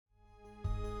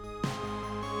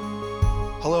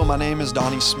Hello, my name is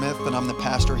Donnie Smith, and I'm the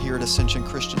pastor here at Ascension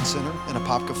Christian Center in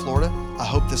Apopka, Florida. I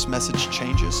hope this message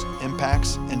changes,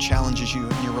 impacts, and challenges you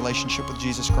in your relationship with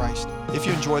Jesus Christ. If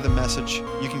you enjoy the message,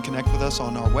 you can connect with us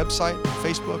on our website,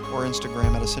 Facebook, or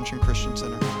Instagram at Ascension Christian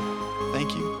Center.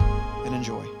 Thank you, and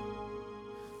enjoy.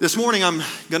 This morning, I'm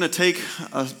going to take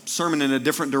a sermon in a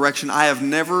different direction. I have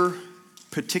never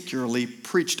particularly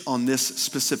preached on this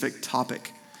specific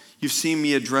topic. You've seen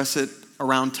me address it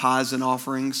around tithes and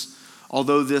offerings.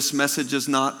 Although this message is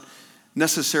not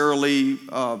necessarily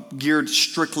geared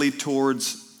strictly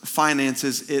towards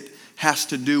finances, it has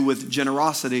to do with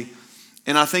generosity.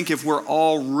 And I think if we're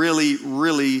all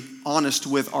really honest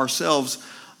with ourselves,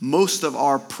 most of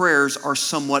our prayers are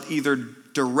somewhat either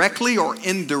directly or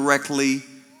indirectly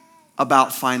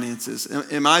about finances.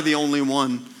 Am I the only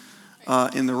one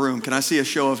in the room? Can I see a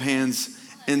show of hands?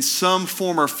 In some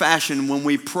form or fashion, when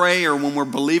we pray or when we're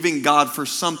believing God for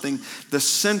something, the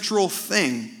central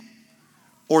thing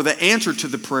or the answer to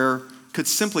the prayer could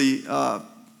simply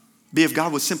be if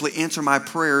God would simply answer my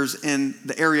prayers in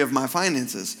the area of my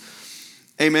finances.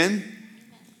 Amen?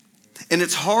 And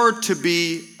it's hard to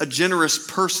be a generous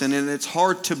person, and it's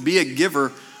hard to be a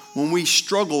giver when we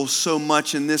struggle so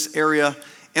much in this area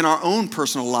in our own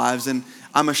personal lives. And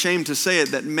I'm ashamed to say it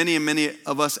that many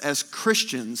of us as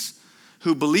Christians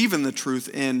who believe in the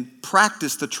truth and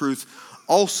practice the truth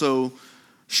also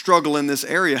struggle in this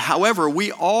area. However,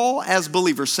 we all as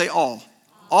believers, say all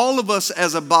of us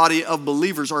as a body of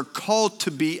believers are called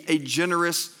to be a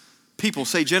generous people.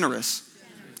 Say generous.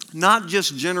 Not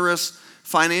just generous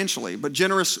financially, but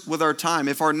generous with our time.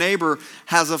 If our neighbor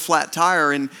has a flat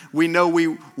tire and we know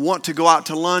we want to go out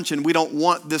to lunch and we don't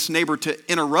want this neighbor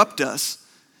to interrupt us,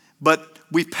 but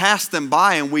we pass them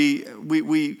by and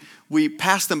we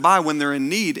pass them by when they're in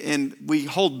need, and we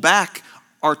hold back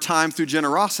our time through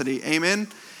generosity. Amen?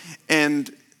 And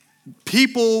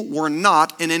people were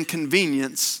not an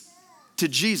inconvenience to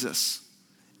Jesus.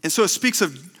 And so it speaks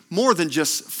of more than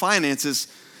just finances.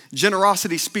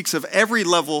 Generosity speaks of every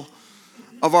level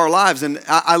of our lives. And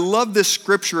I love this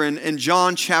scripture in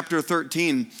John chapter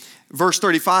 13. Verse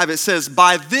 35, it says,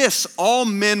 "By this all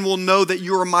men will know that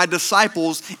you are my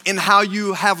disciples in how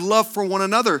you have love for one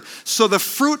another." So the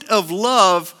fruit of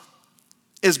love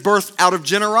is birthed out of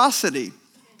generosity.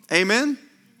 Amen?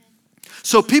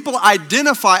 So people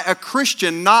identify a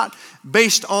Christian not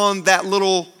based on that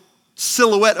little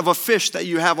silhouette of a fish that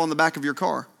you have on the back of your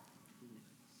car.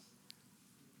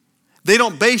 They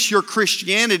don't base your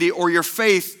Christianity or your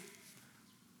faith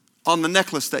on the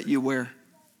necklace that you wear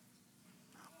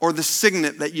or the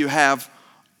signet that you have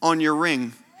on your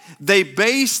ring. They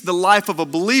base the life of a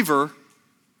believer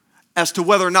as to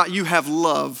whether or not you have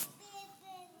love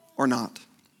or not.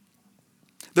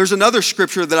 There's another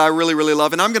scripture that I really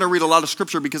love, and I'm going to read a lot of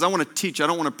scripture because I want to teach. I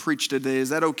don't want to preach today. Is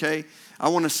that okay? I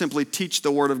want to simply teach the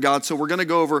Word of God. So we're going to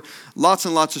go over lots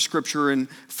and lots of scripture, and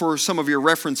for some of your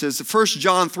references, 1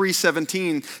 John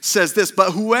 3:17 says this,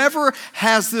 "But whoever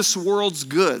has this world's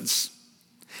goods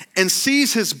and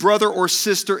sees his brother or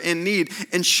sister in need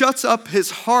and shuts up his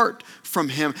heart from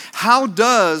him, how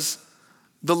does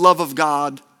the love of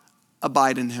God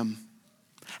abide in him?"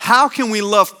 How can we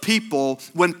love people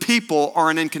when people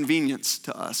are an inconvenience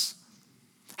to us?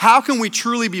 How can we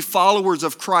truly be followers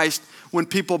of Christ when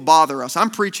people bother us?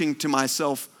 I'm preaching to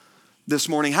myself this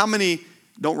morning. How many,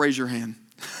 don't raise your hand,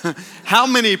 how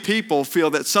many people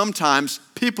feel that sometimes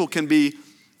people can be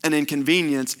an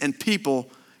inconvenience and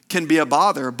people can be a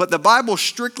bother? But the Bible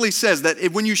strictly says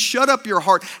that when you shut up your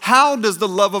heart, how does the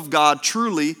love of God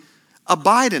truly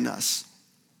abide in us?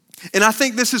 And I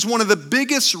think this is one of the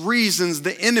biggest reasons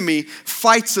the enemy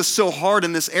fights us so hard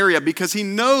in this area, because he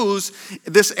knows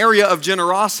this area of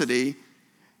generosity,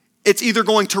 it's either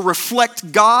going to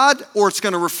reflect God or it's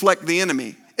going to reflect the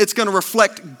enemy. It's going to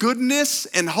reflect goodness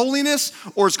and holiness,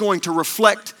 or it's going to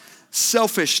reflect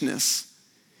selfishness.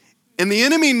 And the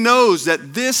enemy knows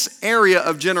that this area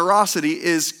of generosity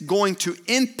is going to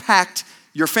impact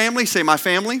your family. Say my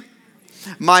family,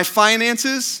 my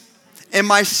finances, and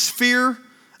my sphere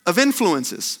of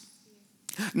influences.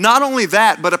 Not only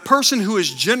that, but a person who is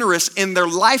generous in their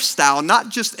lifestyle, not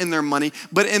just in their money,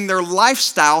 but in their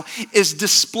lifestyle, is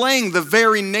displaying the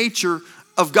very nature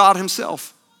of God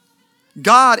himself.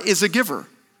 God is a giver.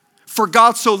 For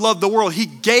God so loved the world, he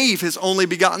gave his only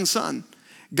begotten son.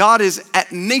 God is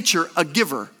at nature a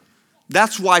giver.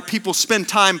 That's why people spend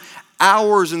time,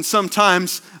 hours and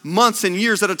sometimes months and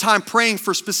years at a time praying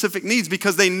for specific needs,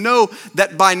 because they know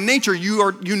that by nature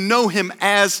you know him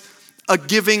as a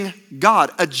giving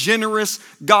God, a generous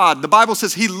God. The Bible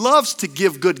says he loves to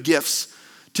give good gifts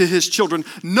to his children.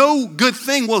 No good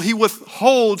thing will he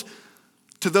withhold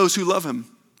to those who love him,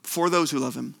 for those who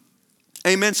love him.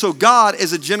 Amen. So God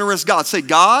is a generous God. Say,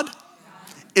 God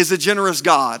is a generous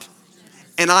God,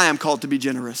 and I am called to be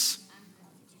generous.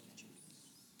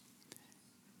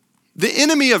 The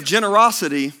enemy of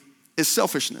generosity is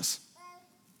selfishness.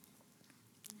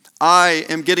 I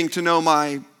am getting to know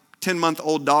my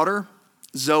 10-month-old daughter,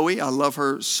 Zoe. I love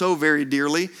her so very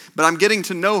dearly, but I'm getting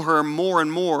to know her more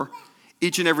and more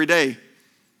each and every day.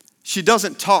 She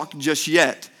doesn't talk just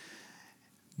yet,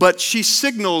 but she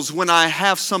signals when I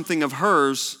have something of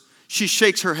hers, she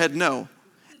shakes her head no.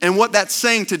 And what that's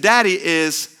saying to daddy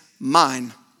is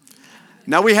mine.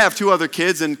 Now we have 2 other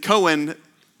kids, and Cohen,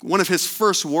 one of his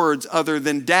first words other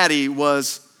than daddy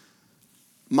was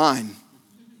mine.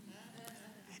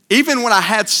 Even when I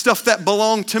had stuff that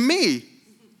belonged to me,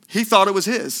 he thought it was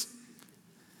his.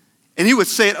 And he would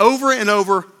say it over and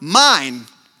over, mine,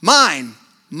 mine,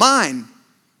 mine.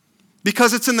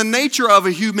 Because it's in the nature of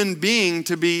a human being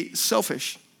to be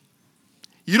selfish.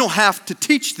 You don't have to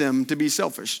teach them to be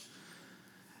selfish.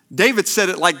 David said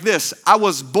it like this, I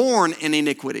was born in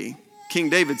iniquity. King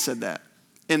David said that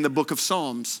in the book of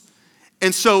Psalms.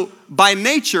 And so by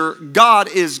nature, God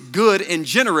is good and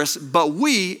generous, but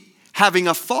we, having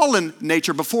a fallen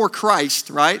nature before Christ,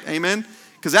 right? Amen?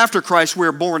 Because after Christ,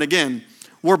 we're born again.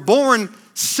 We're born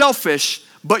selfish,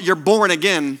 but you're born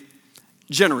again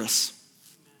generous.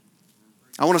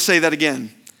 I want to say that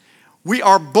again. We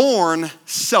are born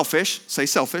selfish, say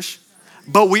selfish,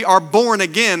 but we are born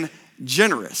again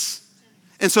generous.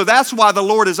 And so that's why the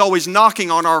Lord is always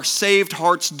knocking on our saved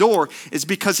heart's door, is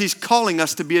because he's calling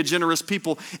us to be a generous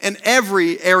people in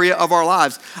every area of our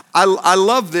lives. I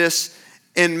love this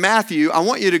in Matthew. I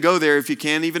want you to go there if you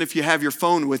can, even if you have your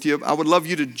phone with you. I would love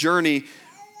you to journey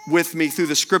with me through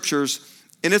the scriptures.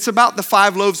 And it's about the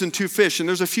 5 loaves and 2 fish. And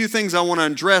there's a few things I want to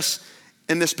address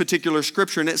in this particular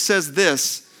scripture. And it says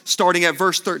this, starting at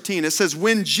verse 13. It says,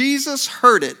 when Jesus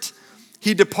heard it,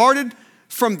 he departed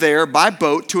from there by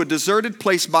boat to a deserted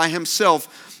place by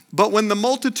himself. But when the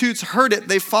multitudes heard it,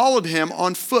 they followed him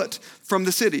on foot from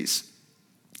the cities.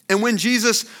 And when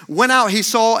Jesus went out, he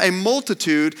saw a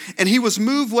multitude, and he was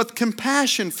moved with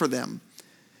compassion for them.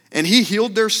 And he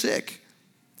healed their sick.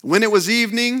 When it was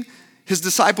evening, his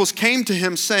disciples came to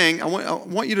him saying, I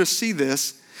want you to see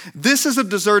this. This is a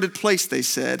deserted place, they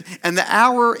said, and the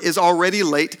hour is already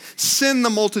late. Send the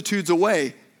multitudes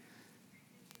away,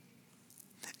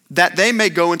 that they may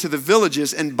go into the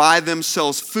villages and buy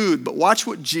themselves food. But watch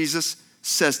what Jesus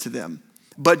says to them.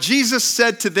 But Jesus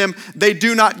said to them, they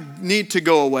do not need to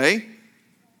go away.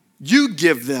 You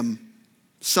give them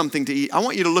something to eat. I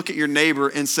want you to look at your neighbor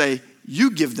and say,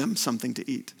 you give them something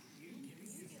to eat.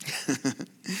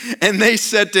 And they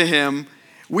said to him,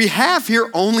 we have here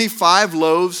only 5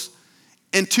 loaves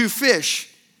and 2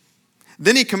 fish.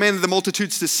 Then he commanded the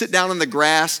multitudes to sit down in the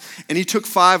grass, and he took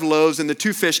 5 loaves and the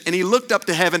 2 fish, and he looked up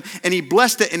to heaven, and he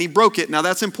blessed it, and he broke it. Now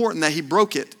that's important that he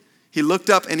broke it. He looked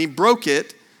up and he broke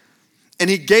it, and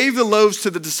he gave the loaves to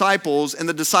the disciples, and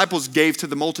the disciples gave to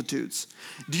the multitudes.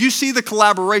 Do you see the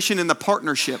collaboration and the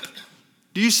partnership?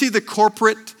 Do you see the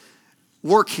corporate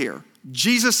work here?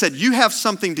 Jesus said, you have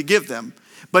something to give them.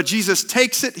 But Jesus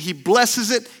takes it, he blesses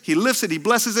it, he lifts it, he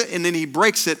blesses it, and then he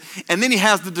breaks it. And then he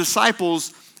has the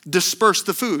disciples disperse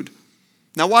the food.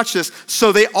 Now watch this.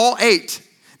 So they all ate.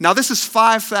 Now this is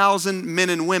 5,000 men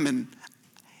and women.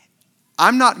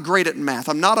 I'm not great at math.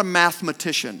 I'm not a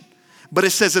mathematician. But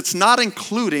it says it's not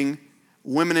including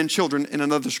women and children in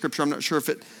another scripture. I'm not sure if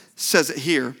it says it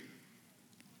here.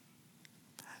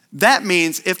 That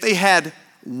means if they had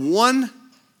one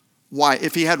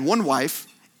wife,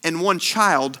 and 1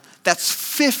 child, that's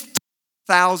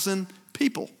 50,000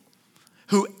 people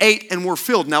who ate and were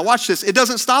filled. Now watch this, it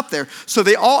doesn't stop there. So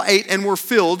they all ate and were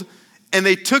filled, and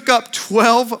they took up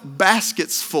 12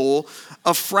 baskets full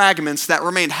of fragments that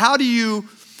remained. How do you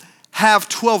have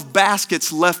 12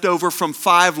 baskets left over from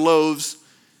 5 loaves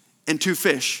and 2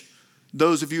 fish?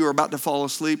 Those of you who are about to fall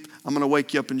asleep, I'm gonna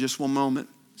wake you up in just one moment.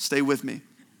 Stay with me.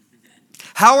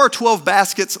 How are 12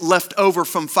 baskets left over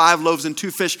from 5 loaves and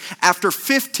 2 fish after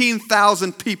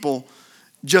 15,000 people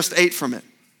just ate from it?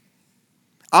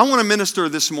 I want to minister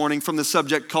this morning from the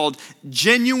subject called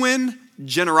genuine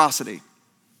generosity.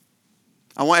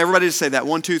 I want everybody to say that.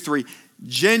 1, 2, 3.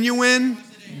 Genuine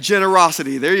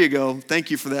generosity. There you go.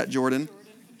 Thank you for that, Jordan.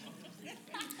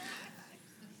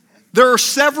 There are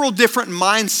several different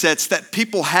mindsets that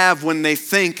people have when they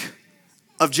think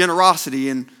of generosity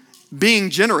and being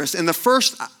generous. And the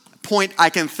first point I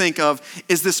can think of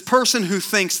is this person who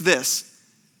thinks this: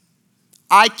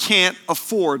 I can't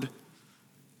afford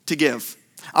to give.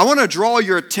 I want to draw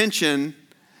your attention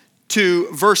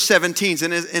to verse 17,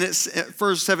 and it's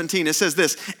verse 17, it says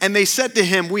this, and they said to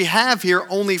him, we have here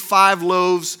only 5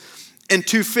 loaves and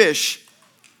 2 fish.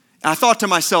 And I thought to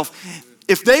myself,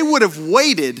 if they would have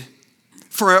waited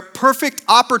for a perfect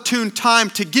opportune time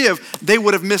to give, they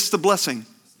would have missed the blessing.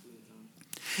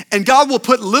 And God will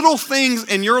put little things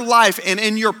in your life and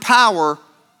in your power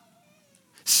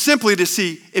simply to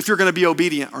see if you're going to be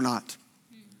obedient or not.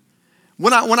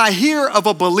 When I hear of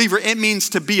a believer, it means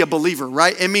to be a believer,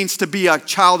 right? It means to be a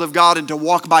child of God and to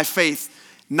walk by faith,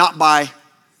 not by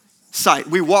sight.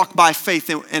 We walk by faith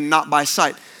and not by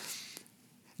sight.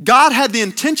 God had the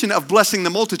intention of blessing the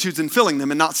multitudes and filling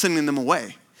them and not sending them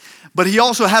away. But he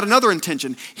also had another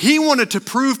intention. He wanted to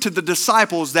prove to the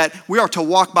disciples that we are to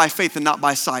walk by faith and not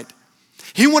by sight.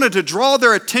 He wanted to draw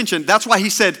their attention. That's why he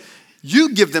said,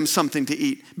 you give them something to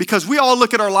eat. Because we all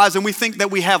look at our lives and we think that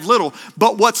we have little.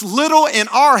 But what's little in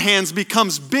our hands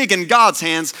becomes big in God's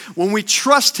hands when we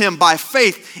trust him by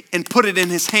faith and put it in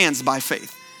his hands by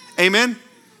faith. Amen?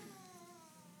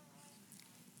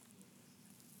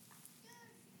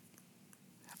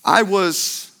 I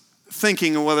was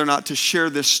thinking of whether or not to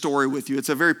share this story with you. It's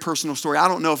a very personal story. I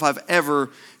don't know if I've ever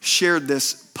shared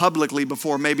this publicly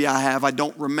before. Maybe I have. I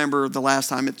don't remember the last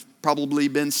time. It's probably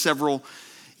been several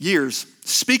years.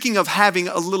 Speaking of having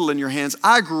a little in your hands,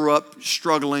 I grew up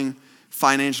struggling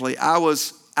financially. I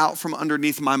was out from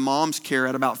underneath my mom's care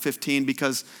at about 15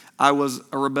 because I was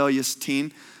a rebellious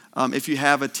teen. If you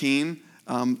have a teen,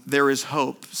 there is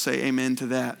hope. Say amen to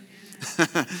that.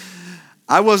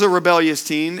 I was a rebellious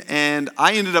teen, and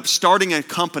I ended up starting a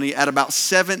company at about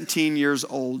 17 years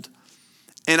old.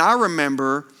 And I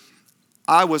remember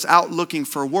I was out looking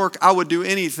for work. I would do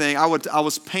anything. I was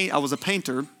a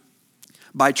painter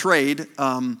by trade.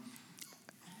 I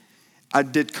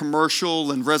did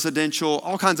commercial and residential,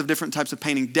 all kinds of different types of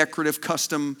painting, decorative,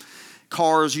 custom,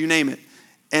 cars, you name it.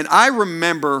 And I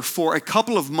remember for a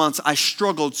couple of months, I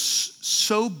struggled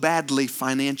so badly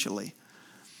financially.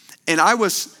 And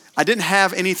I didn't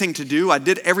have anything to do. I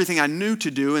did everything I knew to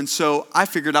do. And so I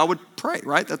figured I would pray,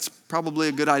 right? That's probably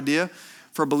a good idea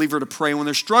for a believer to pray when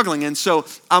they're struggling. And so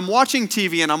I'm watching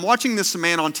TV, and I'm watching this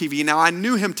man on TV. Now, I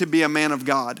knew him to be a man of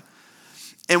God.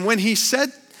 And when he said,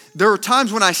 there are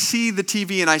times when I see the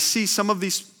TV and I see some of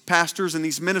these pastors and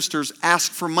these ministers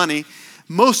ask for money,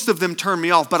 most of them turn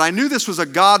me off. But I knew this was a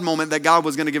God moment, that God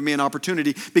was going to give me an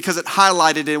opportunity because it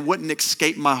highlighted it wouldn't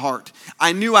escape my heart.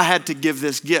 I knew I had to give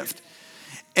this gift.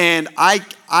 And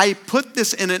I put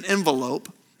this in an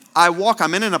envelope.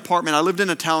 I'm in an apartment. I lived in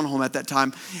a townhome at that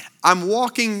time. I'm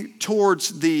walking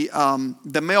towards the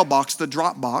mailbox, the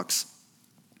drop box.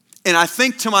 And I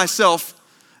think to myself,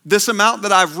 this amount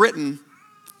that I've written,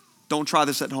 don't try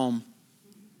this at home.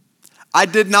 I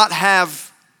did not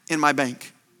have in my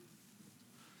bank.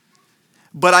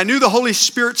 But I knew the Holy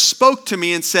Spirit spoke to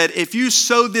me and said, if you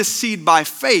sow this seed by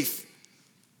faith,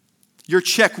 your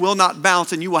check will not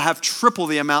bounce and you will have triple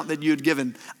the amount that you had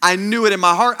given. I knew it in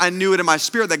my heart. I knew it in my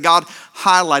spirit that God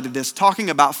highlighted this, talking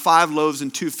about 5 loaves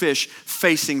and 2 fish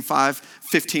facing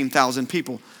 15,000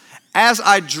 people. As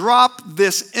I drop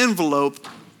this envelope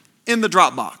in the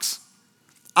drop box,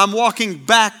 I'm walking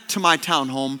back to my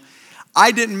townhome.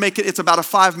 I didn't make it. It's about a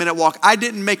 5-minute walk. I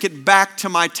didn't make it back to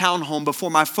my townhome before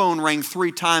my phone rang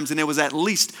 3 times, and it was at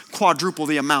least quadruple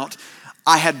the amount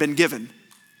I had been given.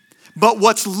 But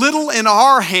what's little in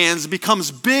our hands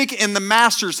becomes big in the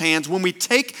Master's hands when we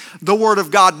take the word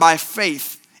of God by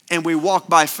faith and we walk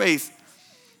by faith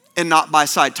and not by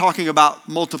sight. Talking about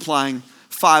multiplying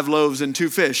 5 loaves and 2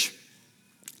 fish.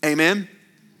 Amen?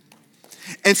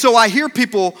 And so I hear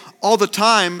people all the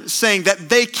time saying that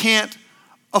they can't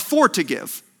afford to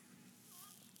give.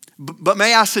 But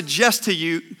may I suggest to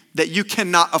you that you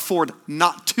cannot afford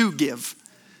not to give.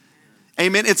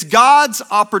 Amen. It's God's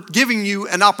giving you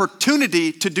an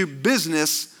opportunity to do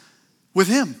business with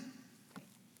him.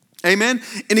 Amen.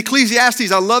 In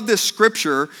Ecclesiastes, I love this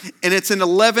scripture, and it's in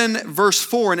 11 verse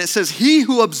 4, and it says, he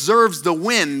who observes the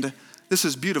wind, this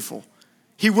is beautiful,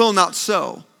 he will not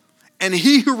sow. And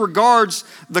he who regards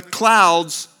the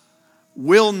clouds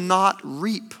will not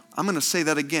reap. I'm going to say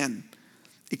that again.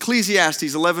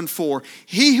 Ecclesiastes 11:4.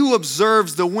 He who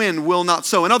observes the wind will not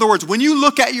sow. In other words, when you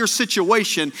look at your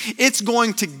situation, it's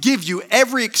going to give you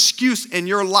every excuse in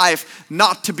your life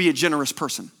not to be a generous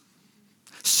person.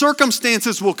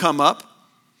 Circumstances will come up.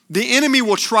 The enemy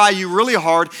will try you really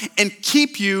hard and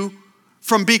keep you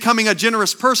from becoming a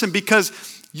generous person because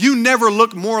you never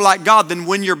look more like God than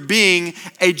when you're being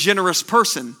a generous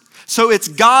person. So it's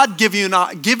God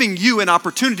giving you an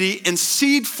opportunity in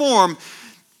seed form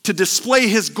to display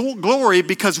his glory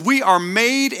because we are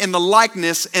made in the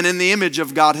likeness and in the image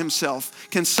of God himself.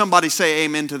 Can somebody say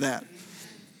amen to that?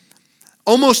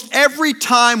 Almost every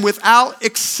time without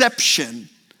exception,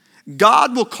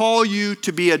 God will call you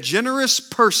to be a generous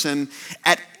person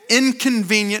at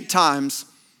inconvenient times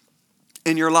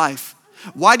in your life.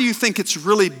 Why do you think it's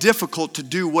really difficult to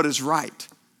do what is right?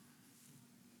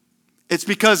 It's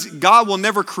because God will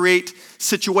never create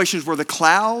situations where the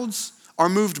clouds are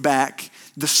moved back,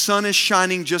 the sun is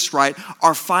shining just right,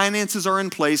 our finances are in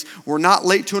place, we're not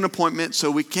late to an appointment, so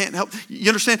we can't help. You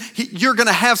understand? You're going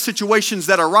to have situations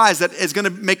that arise that is going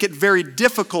to make it very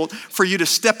difficult for you to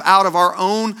step out of our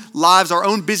own lives, our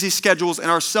own busy schedules,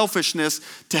 and our selfishness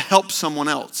to help someone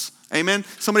else. Amen?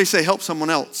 Somebody say, help someone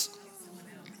else.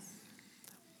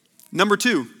 Number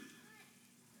 2,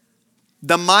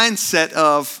 the mindset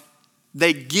of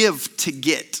they give to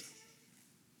get.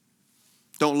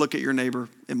 Don't look at your neighbor.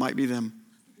 It might be them.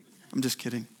 I'm just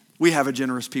kidding. We have a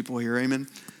generous people here. Amen.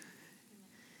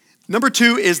 Number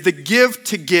 2 is the give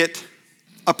to get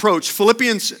approach.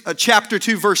 Philippians chapter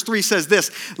 2 verse 3 says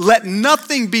this: let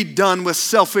nothing be done with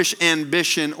selfish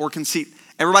ambition or conceit.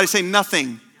 Everybody say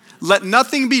nothing. Let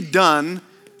nothing be done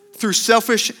through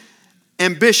selfish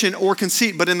ambition or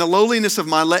conceit, but in the lowliness of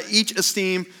mind, let each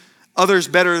esteem others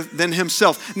better than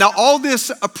himself. Now,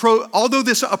 although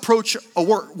this approach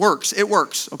works, it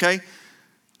works, okay?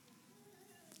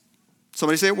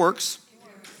 Somebody say it works.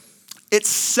 It's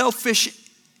selfish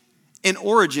in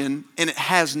origin, and it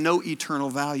has no eternal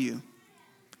value.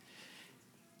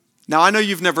 Now, I know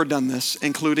you've never done this,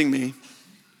 including me.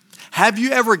 Have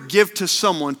you ever give to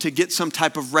someone to get some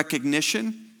type of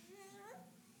recognition?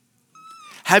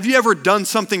 Have you ever done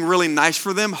something really nice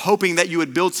for them, hoping that you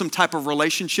would build some type of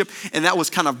relationship, and that was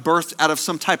kind of birthed out of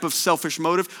some type of selfish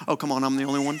motive? Oh, come on, I'm the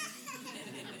only one.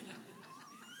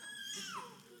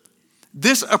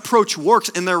 This approach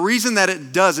works, and the reason that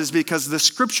it does is because the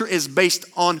scripture is based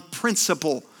on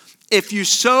principle. If you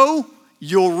sow,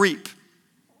 you'll reap.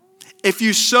 If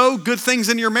you sow good things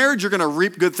in your marriage, you're going to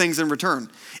reap good things in return.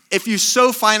 If you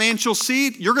sow financial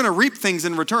seed, you're going to reap things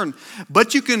in return.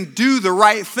 But you can do the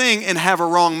right thing and have a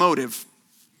wrong motive.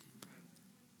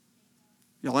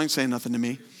 Y'all ain't saying nothing to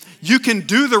me. You can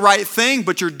do the right thing,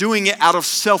 but you're doing it out of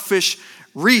selfish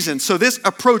reason. So this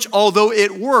approach, although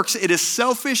it works, it is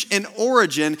selfish in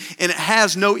origin and it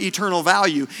has no eternal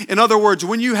value. In other words,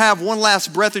 when you have one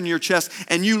last breath in your chest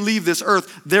and you leave this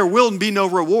earth, there will be no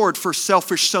reward for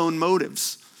selfish sown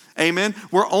motives. Amen.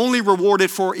 We're only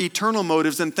rewarded for eternal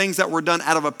motives and things that were done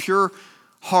out of a pure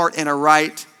heart and a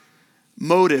right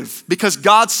motive. Because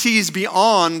God sees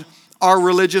beyond our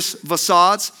religious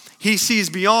facades. He sees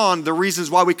beyond the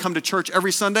reasons why we come to church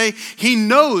every Sunday. He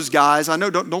knows, guys, I know,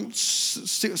 don't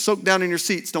soak down in your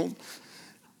seats.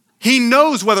 He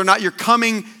knows whether or not you're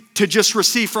coming to just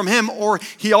receive from him, or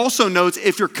he also knows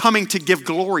if you're coming to give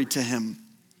glory to him.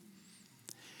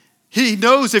 He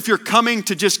knows if you're coming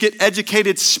to just get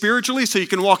educated spiritually so you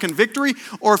can walk in victory,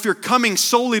 or if you're coming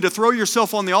solely to throw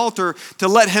yourself on the altar to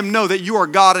let him know that you are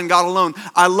God and God alone.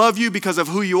 I love you because of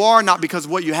who you are, not because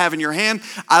of what you have in your hand.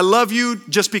 I love you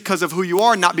just because of who you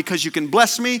are, not because you can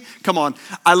bless me. Come on.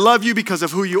 I love you because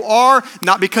of who you are,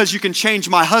 not because you can change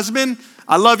my husband.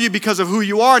 I love you because of who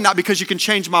you are, not because you can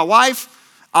change my wife.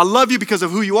 I love you because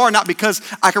of who you are, not because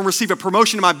I can receive a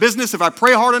promotion in my business if I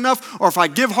pray hard enough, or if I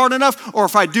give hard enough, or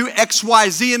if I do X, Y,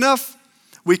 Z enough.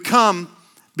 We come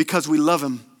because we love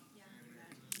him.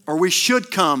 Or we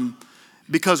should come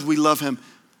because we love him.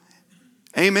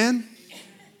 Amen?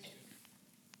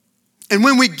 And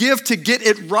when we give to get,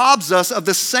 it robs us of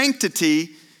the sanctity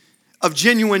of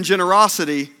genuine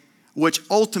generosity, which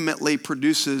ultimately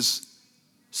produces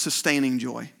sustaining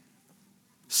joy.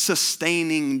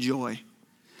 Sustaining joy.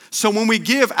 So when we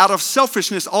give out of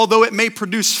selfishness, although it may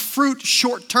produce fruit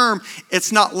short term, it's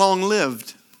not long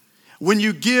lived. When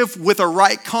you give with a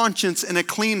right conscience and a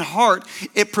clean heart,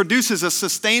 it produces a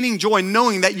sustaining joy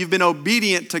knowing that you've been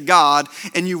obedient to God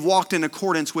and you've walked in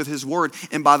accordance with his word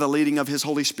and by the leading of his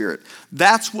Holy Spirit.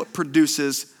 That's what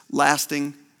produces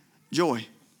lasting joy.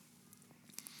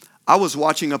 I was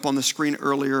watching up on the screen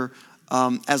earlier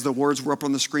as the words were up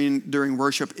on the screen during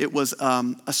worship. It was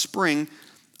a spring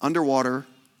underwater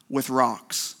with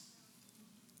rocks.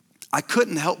 I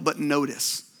couldn't help but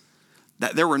notice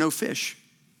that there were no fish.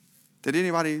 Did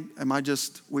anybody, am I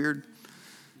just weird?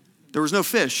 There was no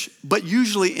fish, but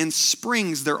usually in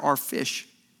springs there are fish.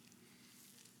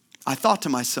 I thought to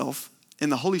myself,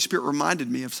 and the Holy Spirit reminded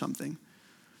me of something,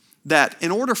 that in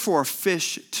order for a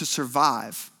fish to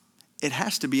survive, it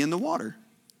has to be in the water.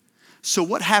 So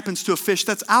what happens to a fish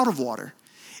that's out of water?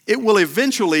 It will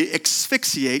eventually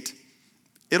asphyxiate.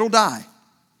 It'll die.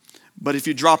 But if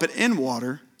you drop it in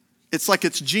water, it's like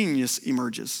its genius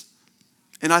emerges.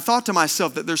 And I thought to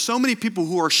myself that there's so many people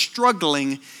who are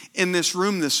struggling in this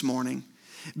room this morning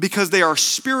because they are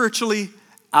spiritually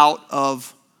out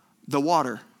of the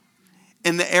water.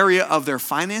 In the area of their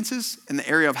finances, in the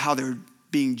area of how they're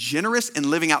being generous and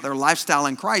living out their lifestyle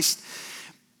in Christ.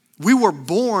 We were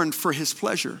born for his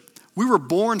pleasure. We were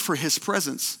born for his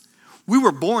presence. We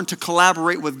were born to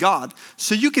collaborate with God.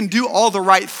 So you can do all the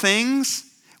right things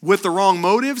with the wrong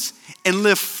motives and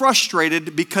live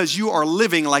frustrated because you are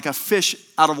living like a fish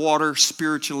out of water,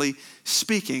 spiritually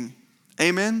speaking.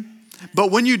 Amen?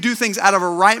 But when you do things out of a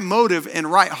right motive and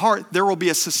right heart, there will be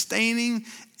a sustaining,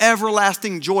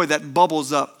 everlasting joy that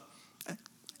bubbles up.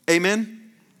 Amen?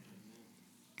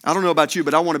 I don't know about you,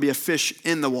 but I want to be a fish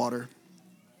in the water.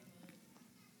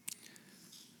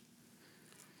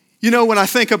 You know, when I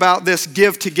think about this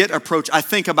give to get approach, I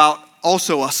think about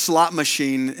also a slot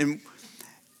machine. And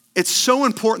it's so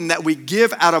important that we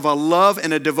give out of a love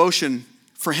and a devotion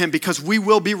for him because we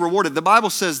will be rewarded. The Bible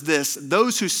says this,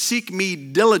 those who seek me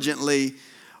diligently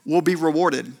will be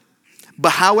rewarded.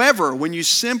 But however, when you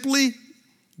simply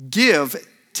give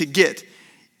to get,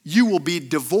 you will be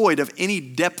devoid of any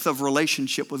depth of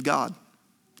relationship with God.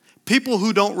 People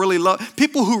who really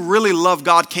love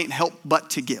God can't help but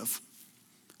to give.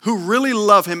 Who really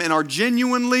love him and are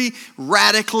genuinely,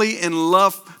 radically in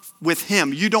love with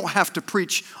him. You don't have to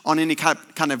preach on any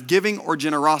kind of giving or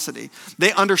generosity.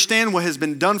 They understand what has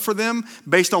been done for them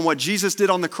based on what Jesus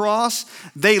did on the cross.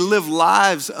 They live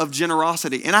lives of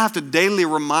generosity. And I have to daily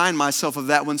remind myself of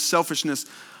that when selfishness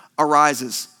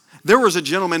arises. There was a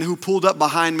gentleman who pulled up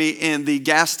behind me in the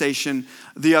gas station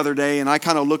the other day, and I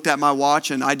kind of looked at my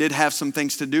watch, and I did have some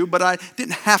things to do, but I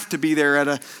didn't have to be there at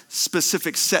a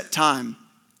specific set time.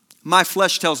 My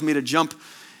flesh tells me to jump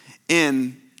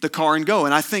in the car and go.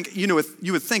 And I think, you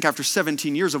would think after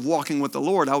 17 years of walking with the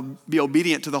Lord, I would be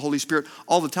obedient to the Holy Spirit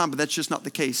all the time, but that's just not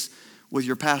the case with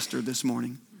your pastor this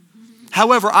morning.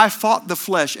 However, I fought the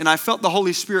flesh, and I felt the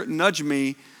Holy Spirit nudge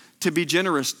me to be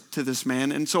generous to this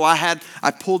man. And so I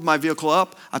pulled my vehicle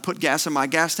up, I put gas in my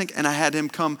gas tank, and I had him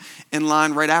come in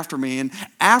line right after me. And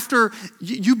after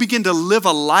you begin to live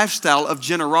a lifestyle of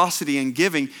generosity and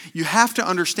giving, you have to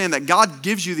understand that God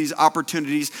gives you these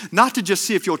opportunities, not to just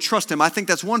see if you'll trust him. I think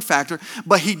that's one factor,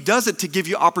 but he does it to give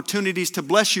you opportunities to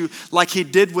bless you like he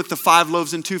did with the 5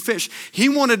 loaves and 2 fish. He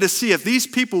wanted to see if these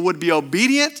people would be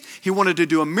obedient. He wanted to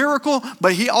do a miracle,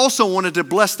 but he also wanted to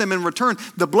bless them in return.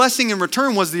 The blessing in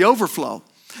return was the overflow.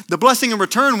 The blessing in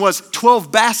return was 12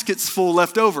 baskets full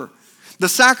left over. The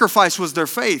sacrifice was their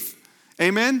faith.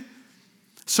 Amen?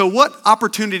 So what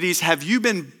opportunities have you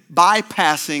been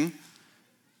bypassing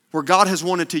where God has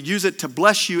wanted to use it to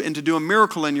bless you and to do a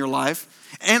miracle in your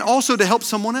life and also to help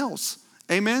someone else?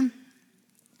 Amen?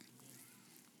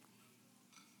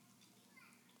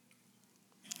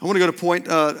 I want to go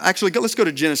to let's go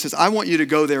to Genesis. I want you to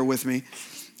go there with me.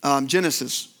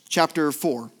 Genesis chapter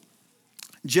 4.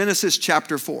 Genesis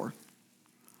chapter 4,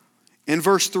 in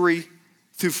verse 3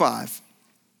 through 5.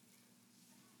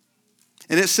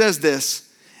 And it says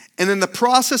this, and in the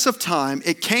process of time,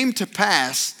 it came to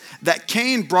pass that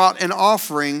Cain brought an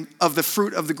offering of the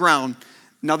fruit of the ground.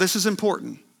 Now this is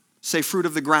important. Say fruit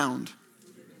of the ground.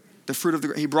 The fruit of the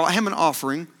ground. He brought him an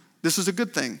offering. This is a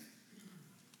good thing.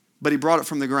 But he brought it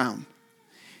from the ground.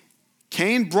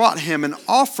 Cain brought him an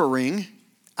offering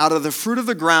out of the fruit of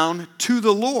the ground to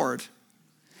the Lord.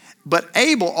 But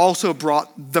Abel also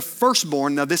brought the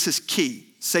firstborn. Now this is key.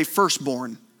 Say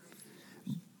firstborn.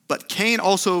 But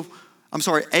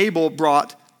Abel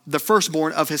brought the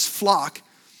firstborn of his flock.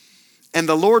 And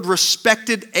the Lord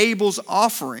respected Abel's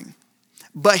offering,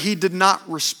 but he did not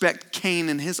respect Cain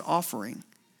and his offering.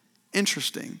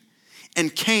 Interesting.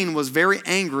 And Cain was very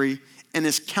angry, and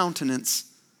his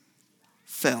countenance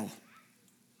fell.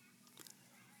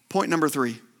 Point number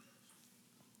 3.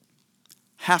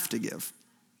 Have to give.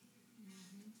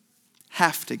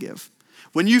 Have to give.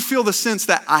 When you feel the sense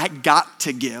that I got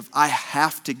to give, I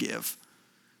have to give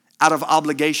out of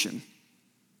obligation,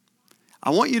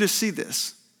 I want you to see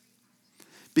this.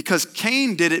 Because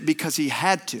Cain did it because he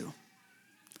had to.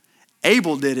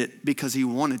 Abel did it because he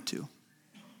wanted to.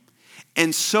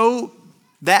 And so,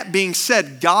 that being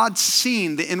said, God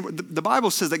seen the inward. The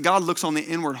Bible says that God looks on the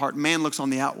inward heart, man looks on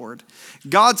the outward.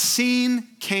 God seen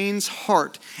Cain's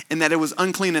heart and that it was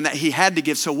unclean and that he had to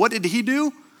give. So what did he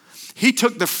do? He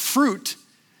took the fruit.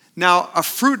 Now, a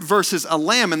fruit versus a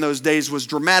lamb in those days was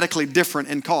dramatically different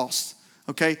in cost.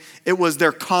 Okay? It was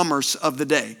their commerce of the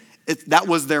day. That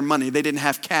was their money. They didn't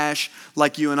have cash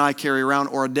like you and I carry around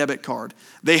or a debit card.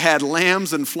 They had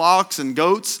lambs and flocks and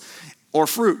goats or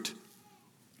fruit.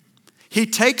 He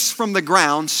takes from the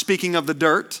ground, speaking of the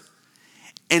dirt,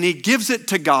 and he gives it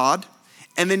to God.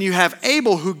 And then you have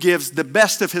Abel who gives the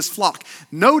best of his flock.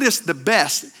 Notice the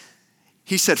best.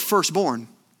 He said firstborn.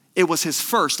 It was his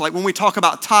first. Like when we talk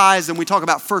about tithes and we talk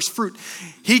about first fruit,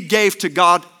 he gave to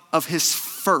God of his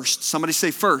first. Somebody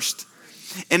say first.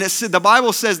 And the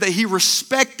Bible says that he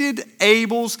respected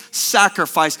Abel's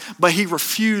sacrifice, but he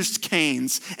refused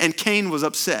Cain's, and Cain was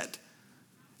upset.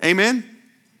 Amen?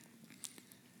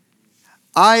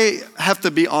 I have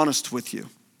to be honest with you.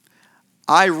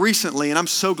 I recently, and I'm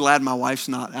so glad my wife's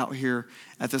not out here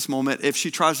at this moment. If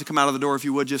she tries to come out of the door, if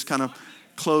you would just kind of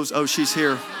close. Oh, she's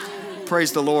here.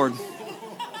 Praise the Lord.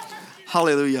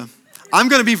 Hallelujah. I'm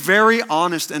going to be very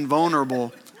honest and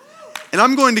vulnerable. And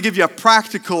I'm going to give you a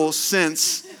practical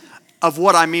sense of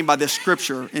what I mean by this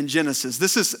scripture in Genesis.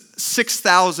 This is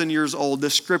 6,000 years old,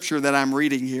 this scripture that I'm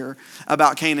reading here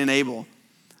about Cain and Abel.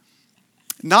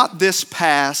 Not this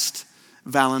past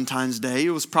Valentine's Day.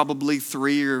 It was probably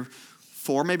 3 or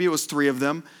 4, maybe it was 3 of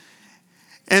them.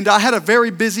 And I had a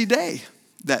very busy day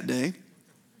that day.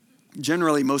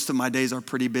 Generally, most of my days are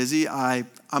pretty busy. I'm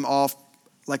off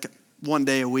like 1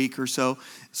 day a week or so.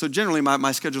 So generally,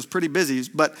 my schedule's pretty busy.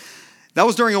 But that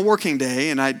was during a working day,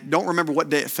 and I don't remember what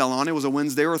day it fell on. It was a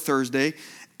Wednesday or a Thursday.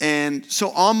 And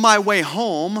so on my way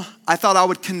home, I thought I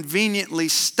would conveniently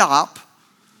stop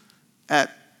at,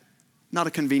 not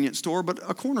a convenience store, but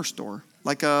a corner store,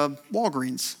 like a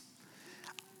Walgreens.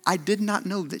 I did not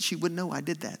know that she would know I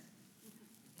did that.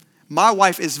 My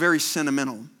wife is very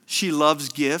sentimental. She loves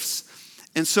gifts.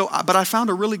 And so, but I found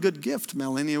a really good gift,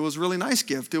 Melanie. It was a really nice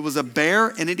gift. It was a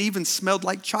bear, and it even smelled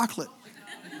like chocolate.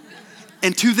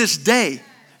 And to this day,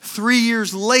 3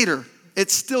 years later,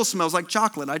 it still smells like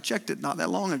chocolate. I checked it not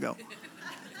that long ago.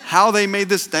 How they made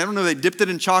this, I don't know, they dipped it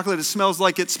in chocolate. It smells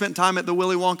like it spent time at the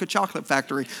Willy Wonka chocolate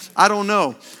factory. I don't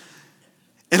know.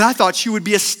 And I thought she would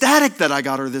be ecstatic that I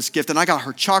got her this gift. And I got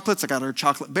her chocolates, I got her a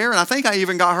chocolate bear, and I think I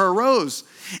even got her a rose.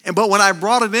 But when I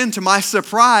brought it in, to my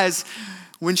surprise,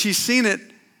 when she seen it,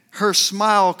 her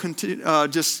smile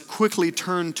just quickly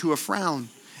turned to a frown.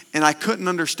 And I couldn't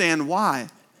understand why.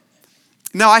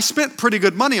 Now, I spent pretty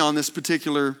good money on this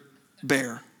particular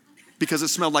bear because it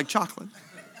smelled like chocolate.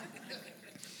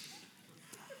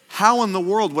 How in the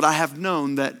world would I have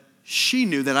known that she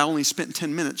knew that I only spent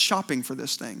 10 minutes shopping for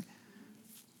this thing?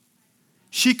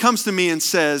 She comes to me and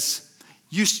says,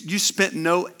 you spent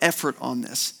no effort on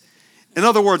this. In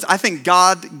other words, I think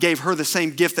God gave her the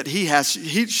same gift that he has.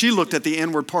 She looked at the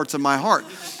inward parts of my heart.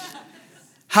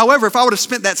 However, if I would have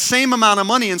spent that same amount of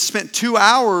money and spent 2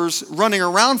 hours running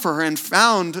around for her and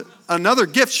found another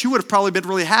gift, she would have probably been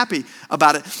really happy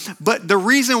about it. But the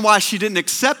reason why she didn't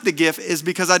accept the gift is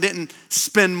because I didn't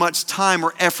spend much time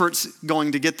or efforts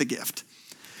going to get the gift.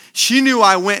 She knew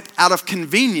I went out of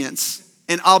convenience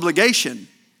and obligation,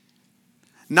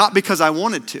 not because I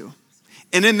wanted to.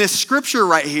 And in this scripture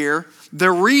right here,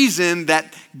 the reason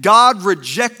that God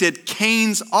rejected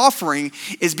Cain's offering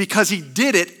is because he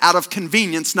did it out of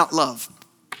convenience, not love.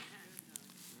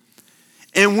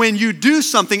 And when you do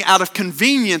something out of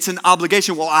convenience and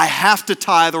obligation, well, I have to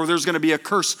tithe or there's going to be a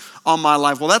curse on my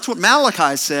life. Well, that's what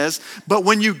Malachi says. But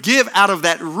when you give out of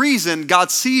that reason,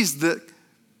 God sees the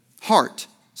heart.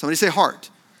 Somebody say heart.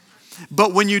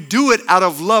 But when you do it out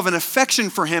of love and affection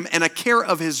for him and a care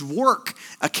of his work,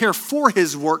 a care for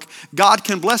his work, God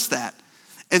can bless that.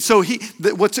 And so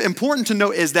what's important to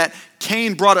note is that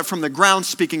Cain brought it from the ground,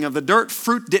 speaking of the dirt.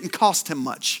 Fruit didn't cost him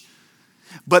much.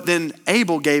 But then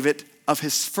Abel gave it of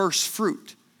his first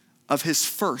fruit, of his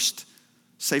first.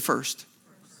 Say first.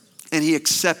 And he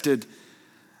accepted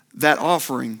that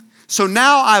offering. So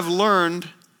now I've learned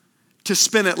to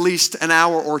spend at least an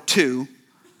hour or 2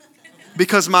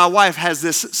 because my wife has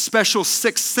this special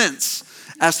sixth sense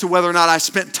as to whether or not I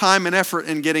spent time and effort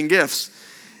in getting gifts.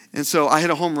 And so I hit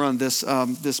a home run this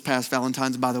past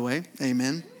Valentine's, by the way.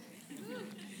 Amen.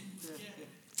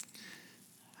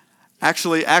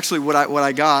 Actually, what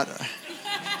I got,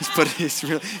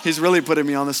 he's really putting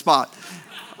me on the spot.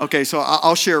 Okay, so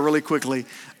I'll share really quickly.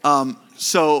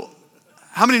 So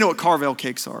how many know what Carvel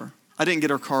cakes are? I didn't get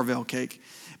her Carvel cake.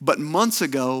 But months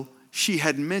ago, she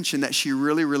had mentioned that she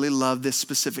really, really loved this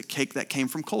specific cake that came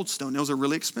from Cold Stone. It was a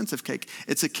really expensive cake.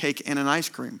 It's a cake and an ice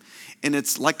cream. And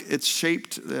it's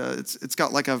shaped, it's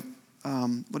got like a,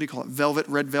 what do you call it?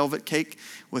 Red velvet cake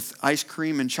with ice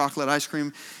cream and chocolate ice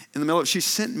cream in the middle. She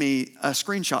sent me a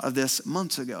screenshot of this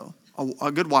months ago,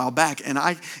 a good while back. And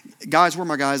guys, where are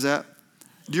my guys at?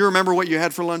 Do you remember what you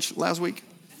had for lunch last week?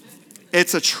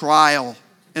 It's a trial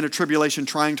and a tribulation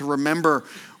trying to remember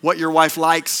what your wife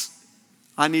likes.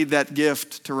 I need that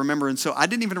gift to remember. And so I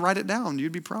didn't even write it down.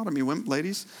 You'd be proud of me,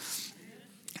 ladies.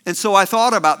 And so I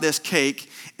thought about this cake.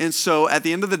 And so at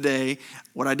the end of the day,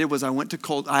 what I did was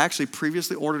I actually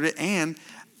previously ordered it. And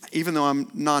even though I'm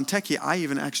non-techie, I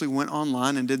even actually went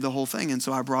online and did the whole thing. And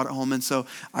so I brought it home. And so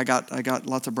I got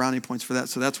lots of brownie points for that.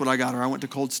 So that's what I got her. I went to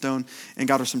Cold Stone and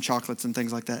got her some chocolates and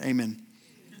things like that. Amen.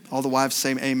 All the wives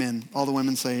say amen. All the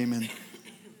women say amen.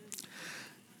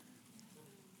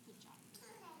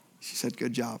 She said,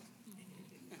 good job.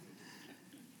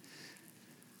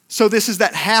 So this is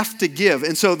that have to give.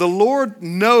 And so the Lord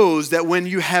knows that when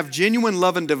you have genuine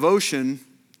love and devotion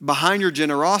behind your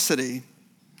generosity,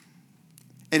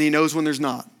 and he knows when there's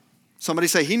not. Somebody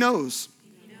say, he knows.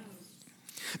 He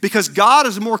knows. Because God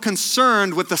is more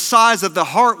concerned with the size of the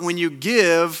heart when you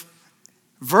give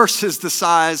versus the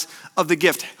size of the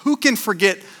gift. Who can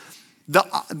forget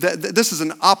this is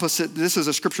an opposite, this is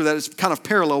a scripture that is kind of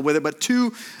parallel with it, but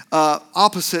two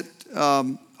opposite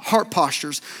heart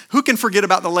postures. Who can forget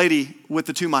about the lady with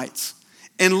the 2 mites?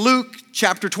 In Luke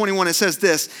chapter 21, it says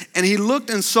this, and he looked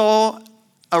and saw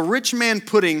a rich man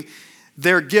putting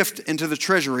their gift into the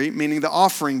treasury, meaning the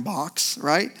offering box,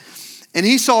 right? And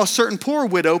he saw a certain poor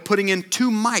widow putting in 2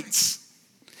 mites.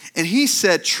 And he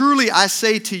said, truly I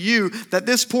say to you that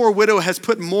this poor widow has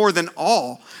put more than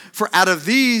all, for out of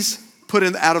these put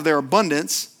in out of their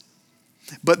abundance,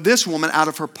 but this woman out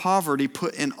of her poverty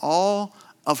put in all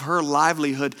of her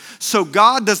livelihood. So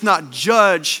God does not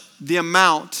judge the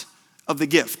amount of the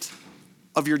gift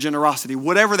of your generosity,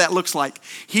 whatever that looks like.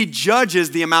 He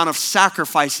judges the amount of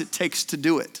sacrifice it takes to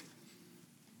do it.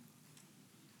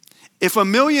 If a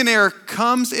millionaire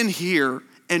comes in here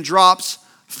and drops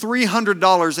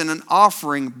 $300 in an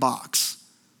offering box,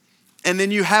 and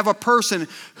then you have a person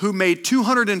who made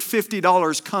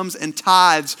 $250 comes and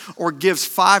tithes or gives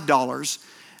 $5,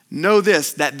 know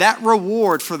this, that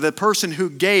reward for the person who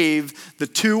gave the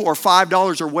 $2 or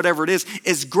 $5 or whatever it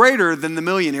is greater than the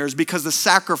millionaires because the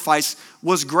sacrifice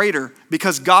was greater.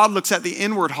 Because God looks at the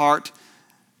inward heart,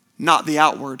 not the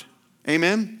outward.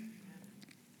 Amen?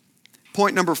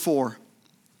 Point number 4,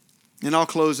 and I'll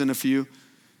close in a few.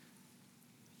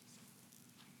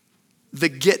 The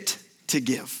get to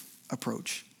give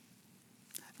approach.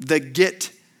 The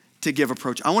get to give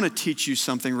approach. I want to teach you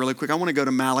something really quick. I want to go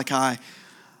to Malachi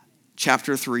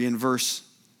chapter 3 and verse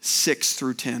 6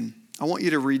 through 10. I want you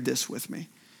to read this with me.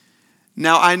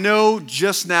 Now, I know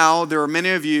just now there are many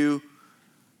of you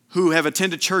who have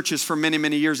attended churches for many,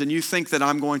 many years, and you think that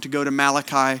I'm going to go to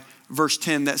Malachi verse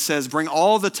 10 that says, bring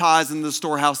all the tithes into the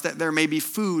storehouse that there may be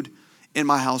food in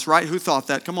my house, right? Who thought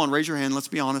that? Come on, raise your hand. Let's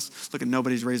be honest. Look, at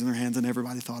nobody's raising their hands and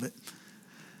everybody thought it.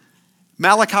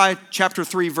 Malachi chapter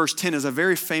 3 verse 10 is a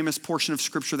very famous portion of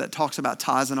scripture that talks about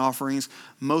tithes and offerings.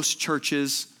 Most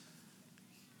churches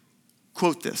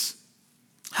quote this.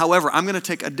 However, I'm going to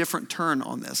take a different turn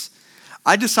on this.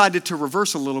 I decided to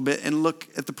reverse a little bit and look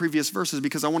at the previous verses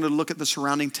because I wanted to look at the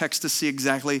surrounding text to see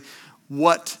exactly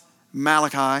what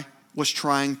Malachi was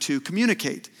trying to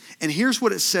communicate. And here's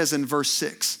what it says in verse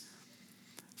 6.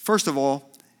 First of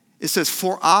all, it says,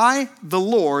 for I, the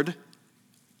Lord,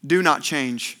 do not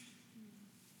change.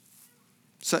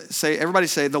 Everybody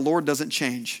say, the Lord doesn't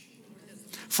change.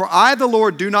 For I, the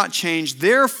Lord, do not change,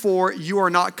 therefore you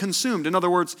are not consumed. In other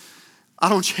words, I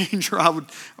don't change or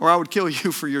I would kill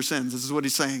you for your sins. This is what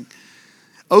he's saying.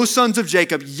 O sons of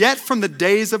Jacob, yet from the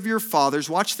days of your fathers,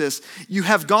 watch this, you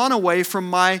have gone away from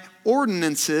my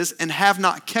ordinances and have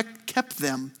not kept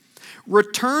them.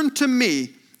 Return to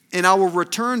me, and I will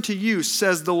return to you,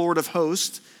 says the Lord of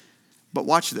hosts. But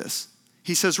watch this.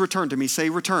 He says, return to me. Say,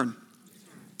 return.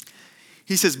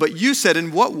 He says, but you said,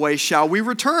 in what way shall we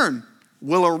return?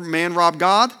 Will a man rob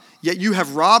God? Yet you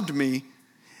have robbed me.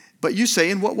 But you say,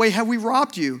 in what way have we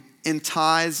robbed you? In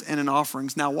tithes and in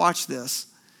offerings. Now watch this.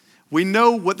 We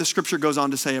know what the scripture goes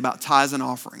on to say about tithes and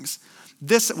offerings.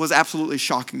 This was absolutely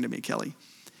shocking to me, Kelly.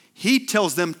 He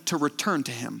tells them to return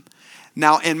to him.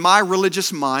 Now, in my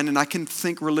religious mind, and I can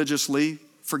think religiously,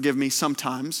 forgive me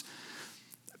sometimes,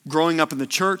 growing up in the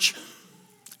church,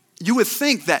 you would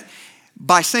think that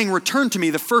by saying return to me,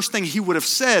 the first thing he would have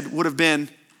said would have been,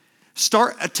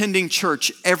 start attending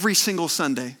church every single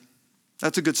Sunday.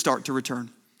 That's a good start to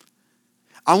return.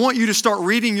 I want you to start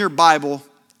reading your Bible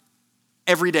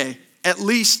every day, at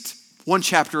least one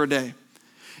chapter a day.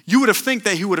 You would have think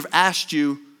that he would have asked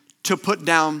you to put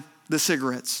down the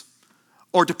cigarettes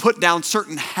or to put down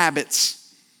certain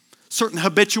habits, certain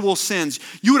habitual sins.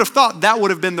 You would have thought that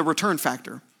would have been the return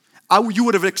factor. You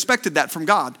would have expected that from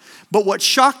God. But what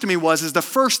shocked me is the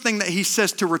first thing that he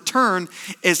says to return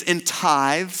is in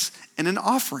tithes and in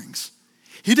offerings.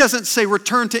 He doesn't say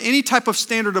return to any type of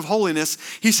standard of holiness.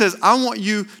 He says, I want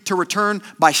you to return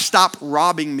by stop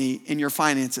robbing me in your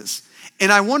finances.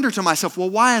 And I wonder to myself, well,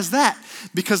 why is that?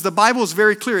 Because the Bible is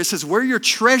very clear. It says, where your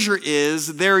treasure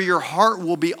is, there your heart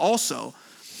will be also.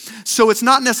 So it's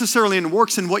not necessarily in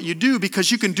works in what you do,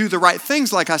 because you can do the right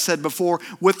things, like I said before,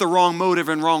 with the wrong motive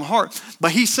and wrong heart.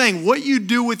 But he's saying what you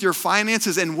do with your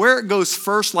finances and where it goes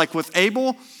first, like with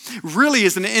Abel, really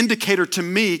is an indicator to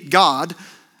me, God,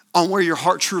 on where your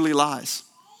heart truly lies.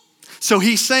 So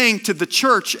he's saying to the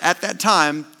church at that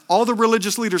time, all the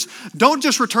religious leaders, don't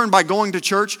just return by going to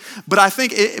church, but I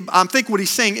think what he's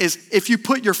saying is if you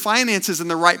put your finances in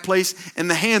the right place in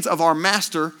the hands of our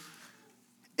master,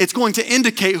 it's going to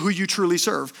indicate who you truly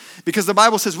serve. Because the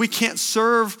Bible says we can't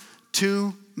serve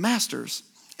two masters.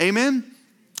 Amen?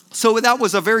 So that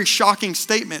was a very shocking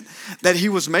statement that he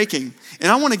was making.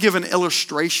 And I want to give an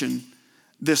illustration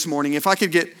this morning. If I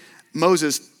could get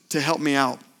Moses to help me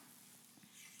out.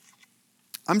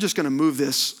 I'm just going to move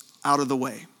this out of the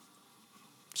way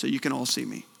so you can all see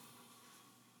me.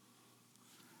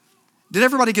 Did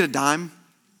everybody get a dime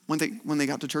when they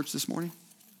got to church this morning?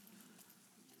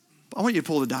 I want you to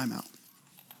pull the dime out.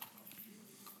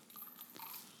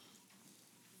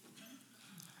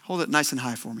 Hold it nice and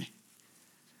high for me.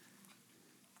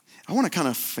 I want to kind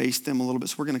of face them a little bit,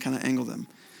 so we're going to kind of angle them.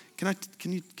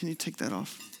 Can you take that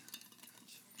off?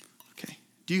 Okay.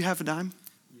 Do you have a dime?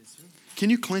 Yes, sir. Can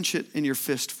you clench it in your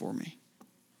fist for me?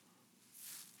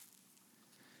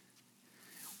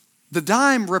 The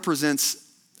dime represents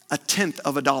a tenth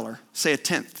of a dollar. Say a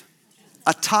tenth.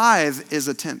 A tithe is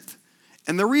a tenth.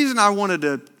 And the reason I wanted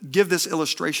to give this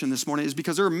illustration this morning is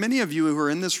because there are many of you who are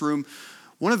in this room,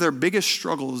 one of their biggest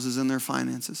struggles is in their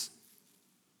finances.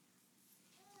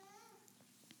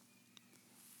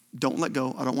 Don't let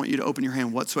go. I don't want you to open your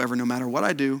hand whatsoever. No matter what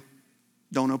I do,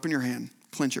 don't open your hand.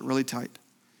 Clench it really tight.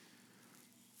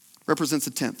 Represents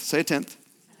a tenth. Say a tenth.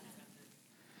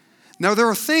 Now there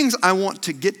are things I want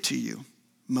to get to you,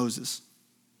 Moses.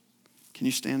 Can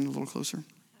you stand a little closer?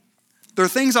 There are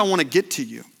things I want to get to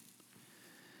you.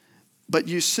 But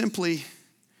you simply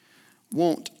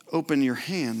won't open your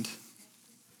hand.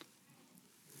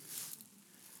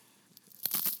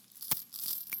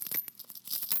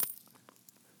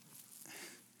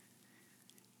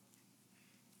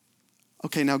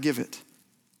 Okay, now give it.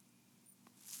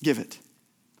 Give it.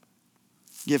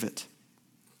 Give it.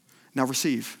 Now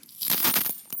receive.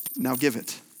 Now give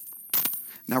it.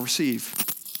 Now receive.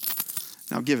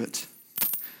 Now give it.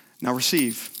 Now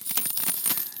receive.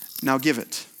 Now give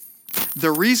it. The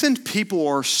reason people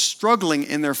are struggling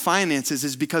in their finances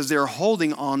is because they're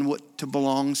holding on what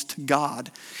belongs to God.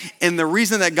 And the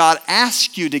reason that God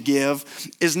asks you to give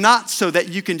is not so that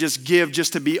you can just give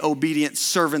just to be obedient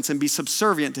servants and be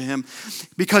subservient to him,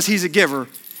 because he's a giver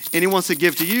and he wants to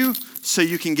give to you so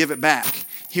you can give it back.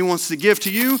 He wants to give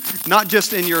to you, not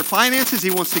just in your finances.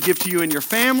 He wants to give to you in your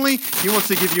family. He wants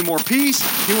to give you more peace.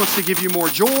 He wants to give you more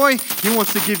joy. He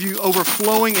wants to give you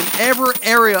overflowing in every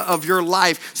area of your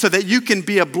life so that you can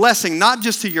be a blessing, not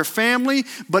just to your family,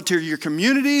 but to your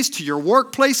communities, to your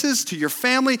workplaces, to your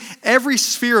family, every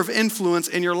sphere of influence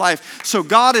in your life. So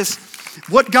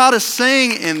what God is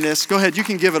saying in this, go ahead, you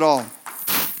can give it all.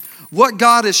 What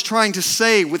God is trying to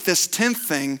say with this 10th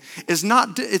thing is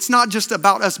it's not just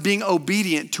about us being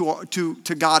obedient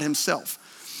to God himself.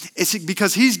 It's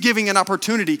because he's giving an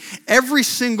opportunity every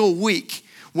single week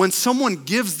when someone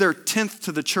gives their 10th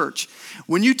to the church.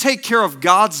 When you take care of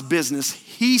God's business,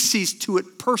 he sees to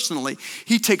it personally.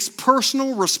 He takes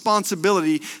personal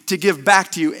responsibility to give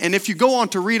back to you. And if you go on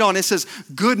to read on, it says,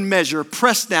 good measure,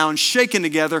 pressed down, shaken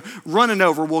together, running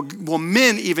over, will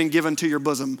men even give unto your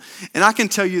bosom. And I can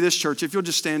tell you this, church, if you'll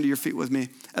just stand to your feet with me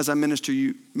as I minister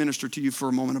to you for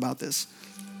a moment about this.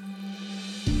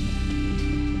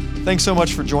 Thanks so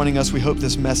much for joining us. We hope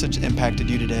this message impacted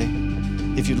you today.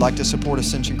 If you'd like to support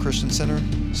Ascension Christian Center,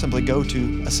 simply go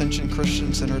to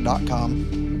ascensionchristiancenter.com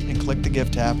and click the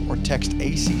Give tab or text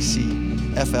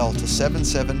ACCFL to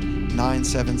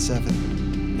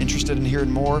 77977. Interested in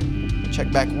hearing more? Check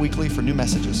back weekly for new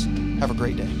messages. Have a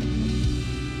great day.